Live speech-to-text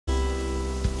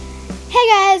Hey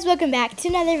guys, welcome back to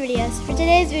another video. So for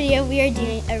today's video, we are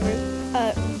doing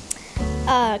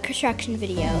a construction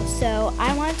video. So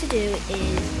I wanted to do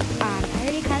is, I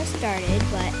already kind of started,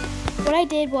 but what I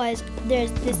did was there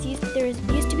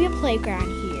used to be a playground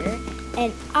here,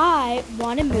 and I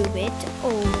want to move it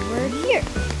over here.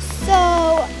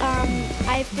 So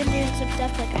I've been doing some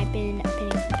stuff, like I've been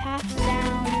pinning some paths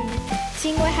down, and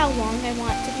seeing how long I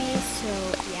want it to be. So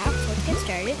yeah, so let's get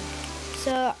started.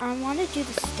 So I want to do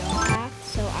the stone path,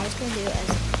 so I was going to do it as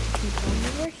we come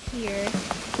over here,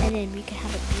 and then we can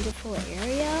have a beautiful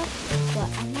area, but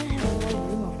I'm going to have a little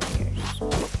room over here, so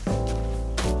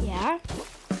yeah.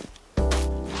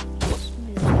 Just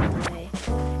move this out of the way.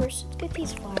 First, let's get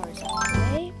these flowers out of the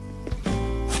way.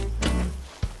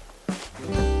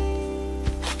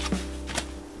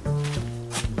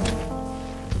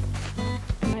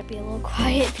 It might be a little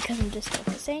quiet because I'm just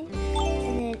focusing,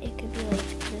 and then it could be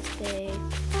like this big.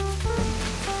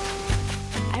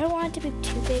 I don't want it to be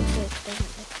too big so it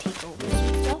doesn't like take over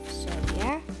some stuff. So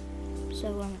yeah. So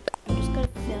I'm just gonna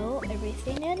fill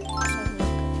everything in.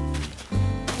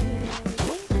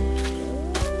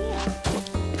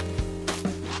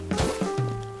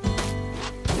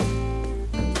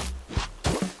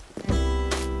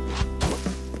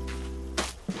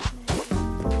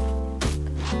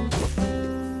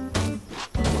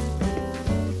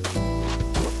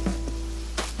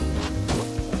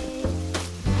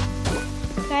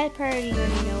 I probably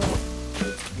already know what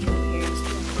needs to be over here. Just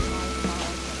to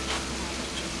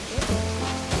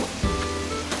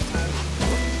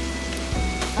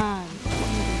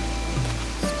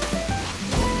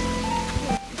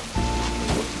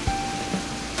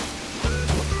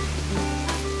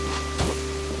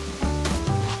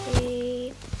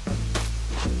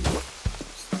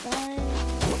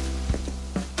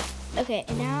okay,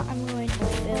 and now I'm going to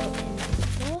fill in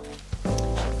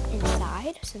the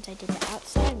inside. Since I did the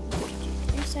outside, I'm going to do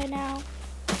the inside now.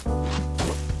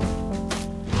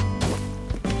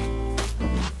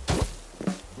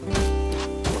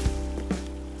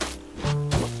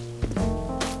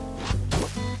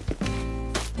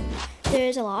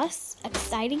 There's a lot of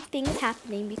exciting things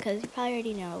happening because you probably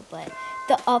already know, but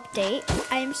the update,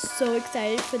 I am so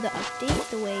excited for the update,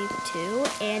 the wave 2,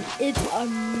 and it's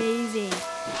amazing.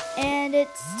 And it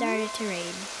started to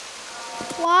rain.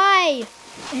 Why?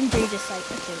 And Bree just like,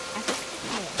 okay, I think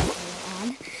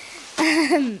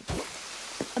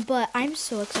on. But I'm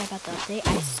so excited about the update.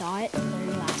 I saw it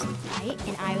literally last night,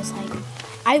 and I was like,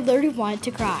 I literally wanted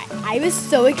to cry. I was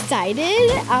so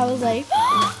excited. I was like,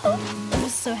 I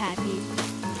was so happy.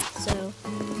 So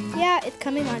yeah, it's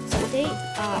coming on Sunday,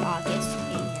 August,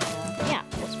 and yeah,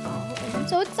 this fall, and I'm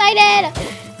so excited.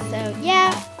 So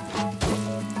yeah.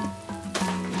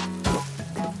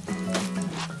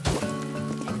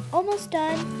 Almost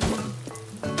done,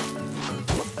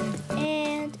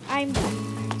 and I'm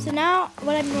done. So now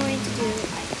what I'm going to do,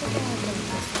 I think I want to do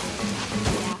this.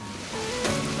 Yeah,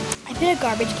 I put a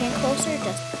garbage can closer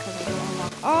just because I don't want to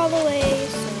walk all the way.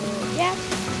 So yeah.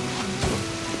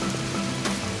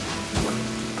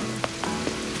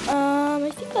 I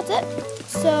think that's it.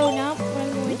 So now what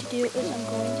I'm going to do is I'm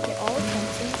going to get all the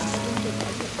fencing. I'm going to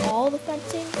get all the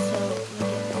fencing. So I'm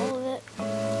going to get all of it.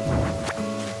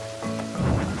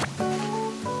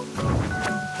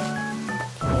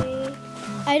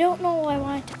 I don't know why I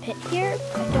wanted to pit here.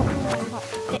 I don't know why I want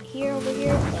to pit here over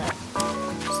here, but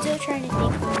I'm still trying to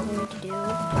think what I'm going to do.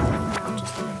 Now I'm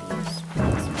just going to use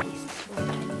space, little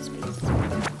tiny space.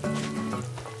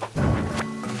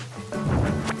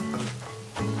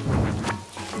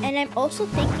 And I'm also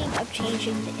thinking of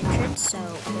changing the entrance, so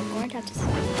we're going to have to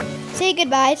say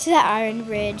goodbye to the iron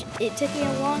bridge. It took me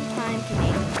a long time to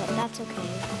make, but that's okay.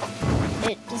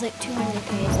 It was like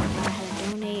 200K, so I had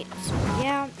to donate, so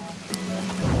yeah.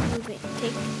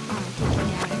 Taking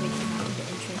down everything onto the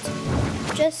entrance.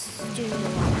 Just do the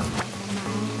long stuff on my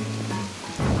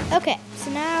own. Okay, so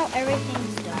now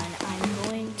everything's done. I'm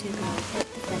going to go put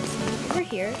the fencing over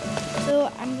here. So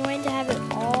I'm going to have it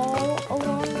all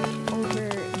along over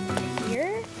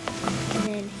here, and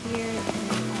then here, and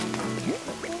then here.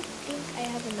 I don't think I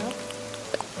have enough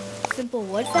simple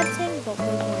wood fencing, but we're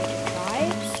going to try.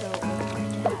 So I'm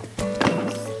going to have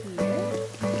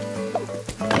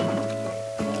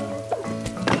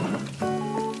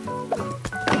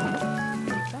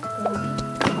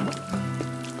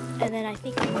and then I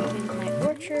think I'm moving my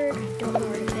orchard. Don't know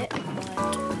where to fit,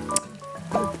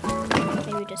 but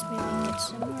maybe just maybe get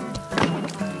somewhere on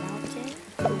the mountain.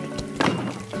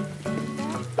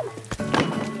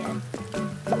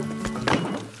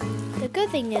 The good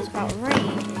thing is about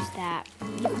rain is that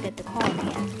you can get the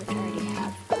quality cans, which I already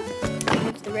have.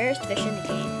 It's the rarest fish in the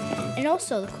game, And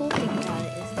also, the cool thing about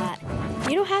it is that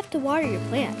you don't have to water your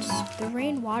plants. The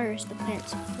rain waters the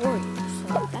plants for you,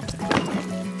 so that's a cool tip.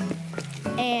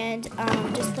 And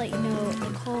just to let you know,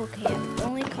 the coal camp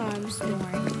only comes during,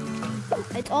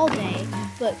 it's all day,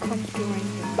 but it comes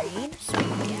during the rain, so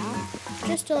yeah.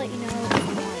 Just to let you know if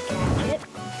you want to catch it.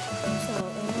 So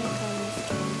it only comes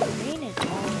during the rain, and it's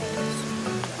all day.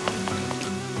 So,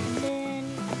 and then,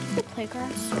 I think the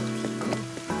playground's so cute.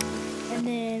 And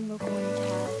then we're going to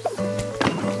have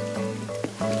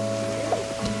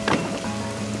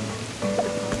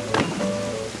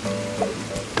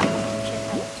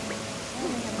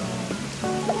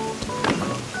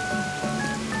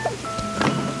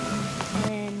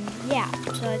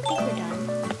so I think we're done.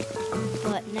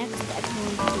 But next I'm going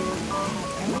to do, I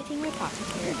have everything in my pocket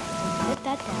here. I'm going to put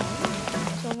that down.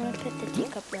 So I'm going to put the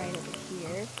teacup right over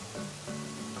here.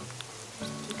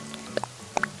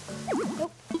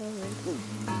 Nope.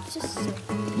 It's just so cute.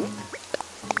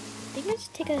 I think I just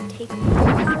take a take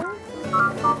over.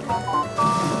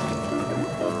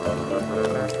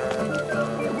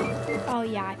 Oh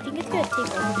yeah, I think it's going to take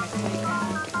over my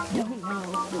playground. I don't know.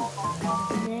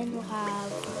 And then we'll have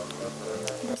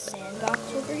the sandbox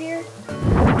over here.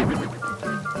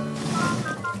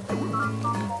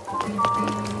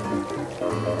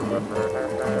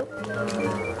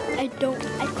 I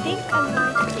think I'm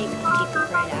going to take the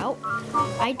right out.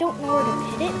 I don't know where to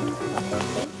put it, but I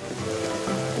think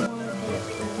I want to put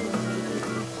it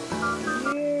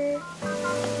maybe here.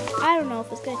 I don't know if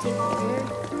it's going to take over.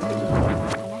 I'm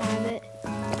not going to have it.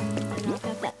 And I'll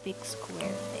have that big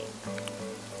square thing.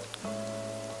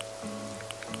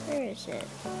 Where is it?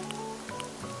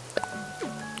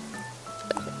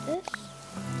 Is it this?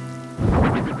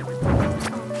 It's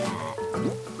not that.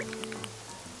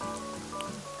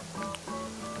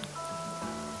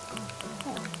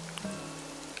 Oh.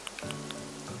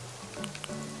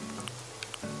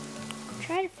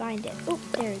 Try to find it. Oh,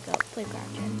 there we go.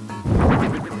 Playground gym. There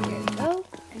we go.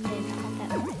 And then I'll have that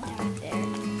right down there.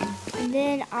 And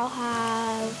then I'll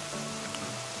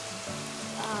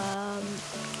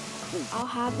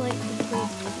have like the big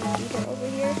movie theater over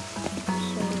here. So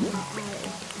I'm gonna add a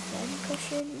Zen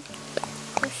cushion,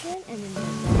 and then the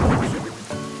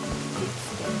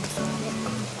stairs on it.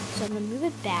 So I'm gonna move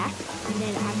it back, and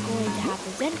then I'm going to have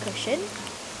the Zen cushion.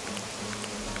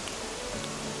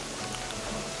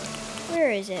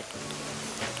 Where is it?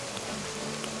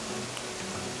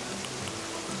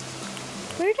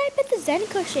 Where did I put the Zen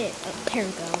cushion? Oh, there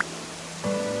we go.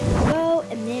 Go,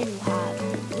 and then we'll have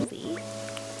the movie.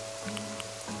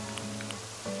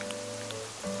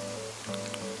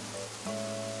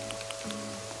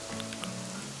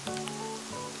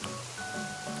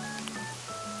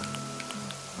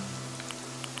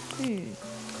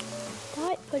 How do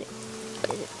I put it?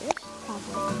 Is it this?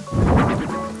 Probably.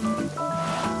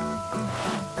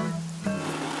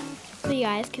 So you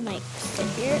guys can like sit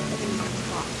here and then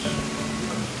watch.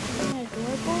 Isn't that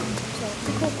adorable? So it's a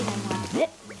cool thing I want to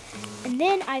fit. And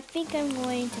then I think I'm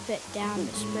going to put down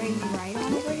the spring right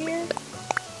on over here. Put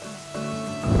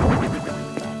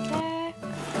that back.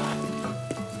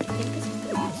 I think this is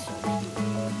good.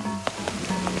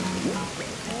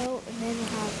 So, and then we'll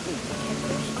have the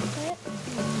decoration put.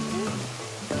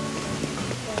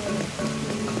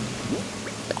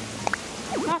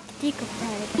 Not the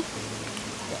decoupled.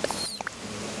 This.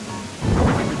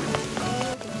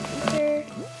 Computer.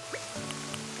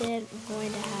 Then we're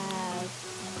going to have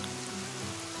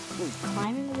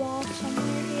climbing wall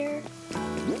somewhere here.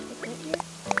 Like right here.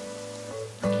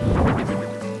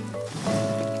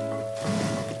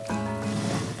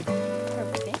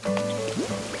 Perfect.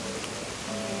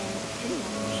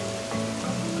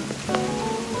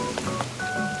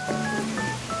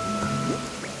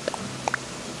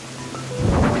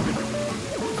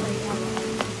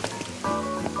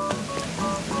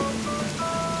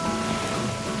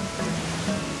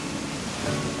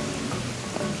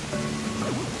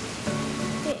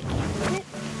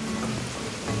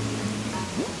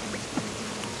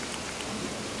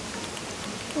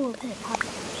 We'll put it pop up.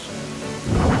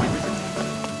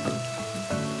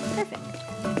 Perfect.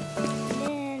 And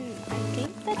then I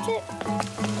think that's it.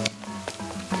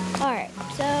 Alright,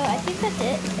 so I think that's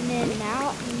it. And then now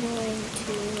I'm going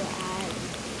to add,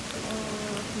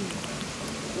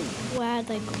 we'll add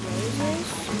like roses.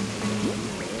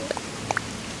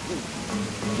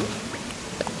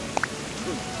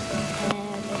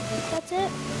 And I think that's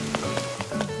it.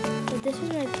 So this is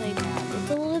my playground. It's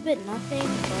a little bit nothing,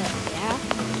 but yeah.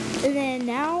 And then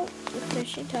now, the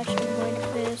finishing touch, I'm going to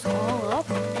put this all up,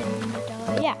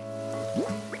 and yeah.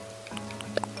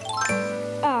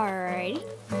 Alrighty.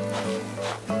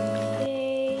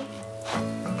 Okay.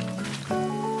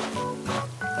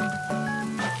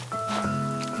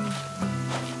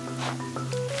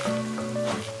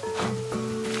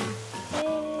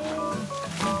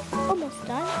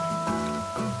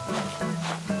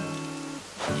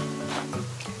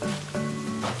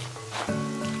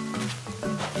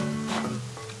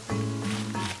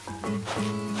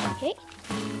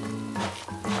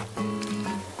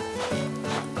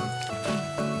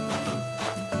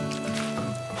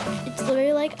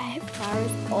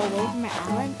 flowers all over my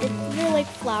island. It's literally like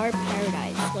flower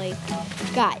paradise. Like,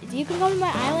 guys, you can come to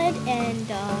my island and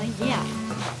yeah.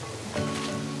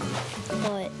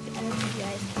 But I don't know if you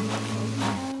guys can go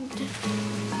around.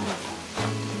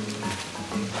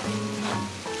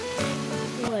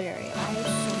 Literally, I have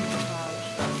so many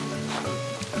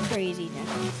flowers. Craziness.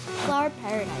 Flower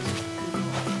paradise.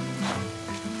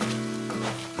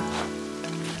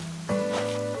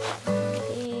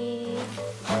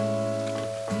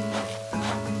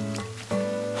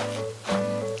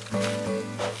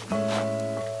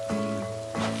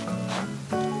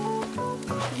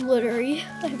 Literally,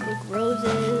 I have like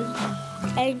roses.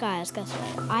 And guys, guess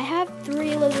what? I have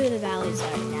 3 lily of the valleys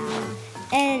right now.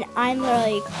 And I'm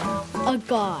like a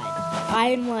god.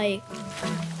 I'm like,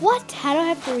 what? How do I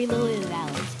have 3 lily of the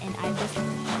valleys? And I just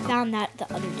found that the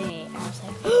other day. And I was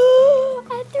like, oh,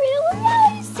 I have 3 lily of the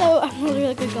valleys. So I'm literally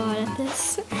like a god at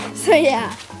this. So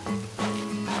yeah.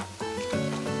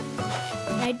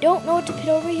 And I don't know what to put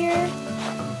over here.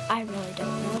 I really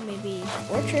don't know. Maybe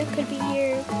orchard could be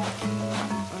here.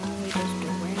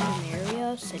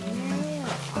 Sitting area,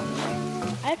 common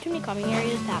area. I have too many common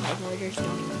areas that my villagers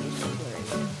don't even use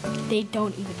it. They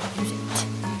don't even use it.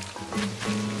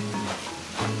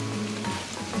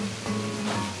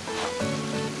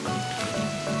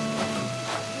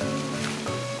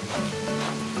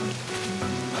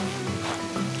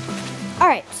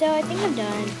 Alright, so I think I'm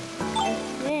done. And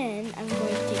then I'm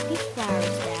going to take these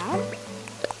flowers down.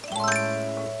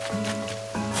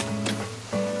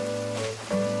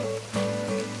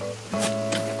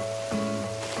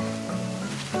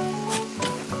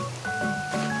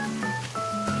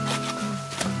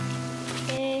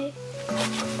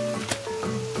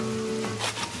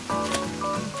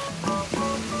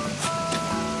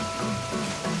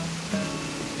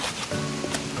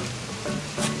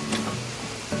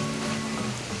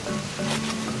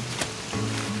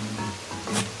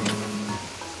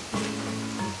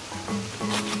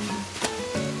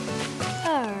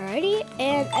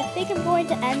 And I think I'm going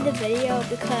to end the video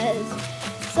because,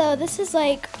 so this is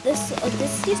like, this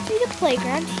used to be the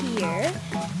playground here,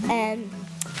 and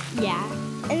yeah,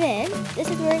 and then this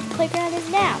is where the playground is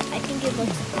now. I think it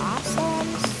looks awesome,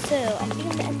 so I think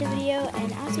I'm going to end the video,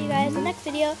 and I'll see you guys in the next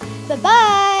video.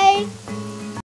 Bye-bye!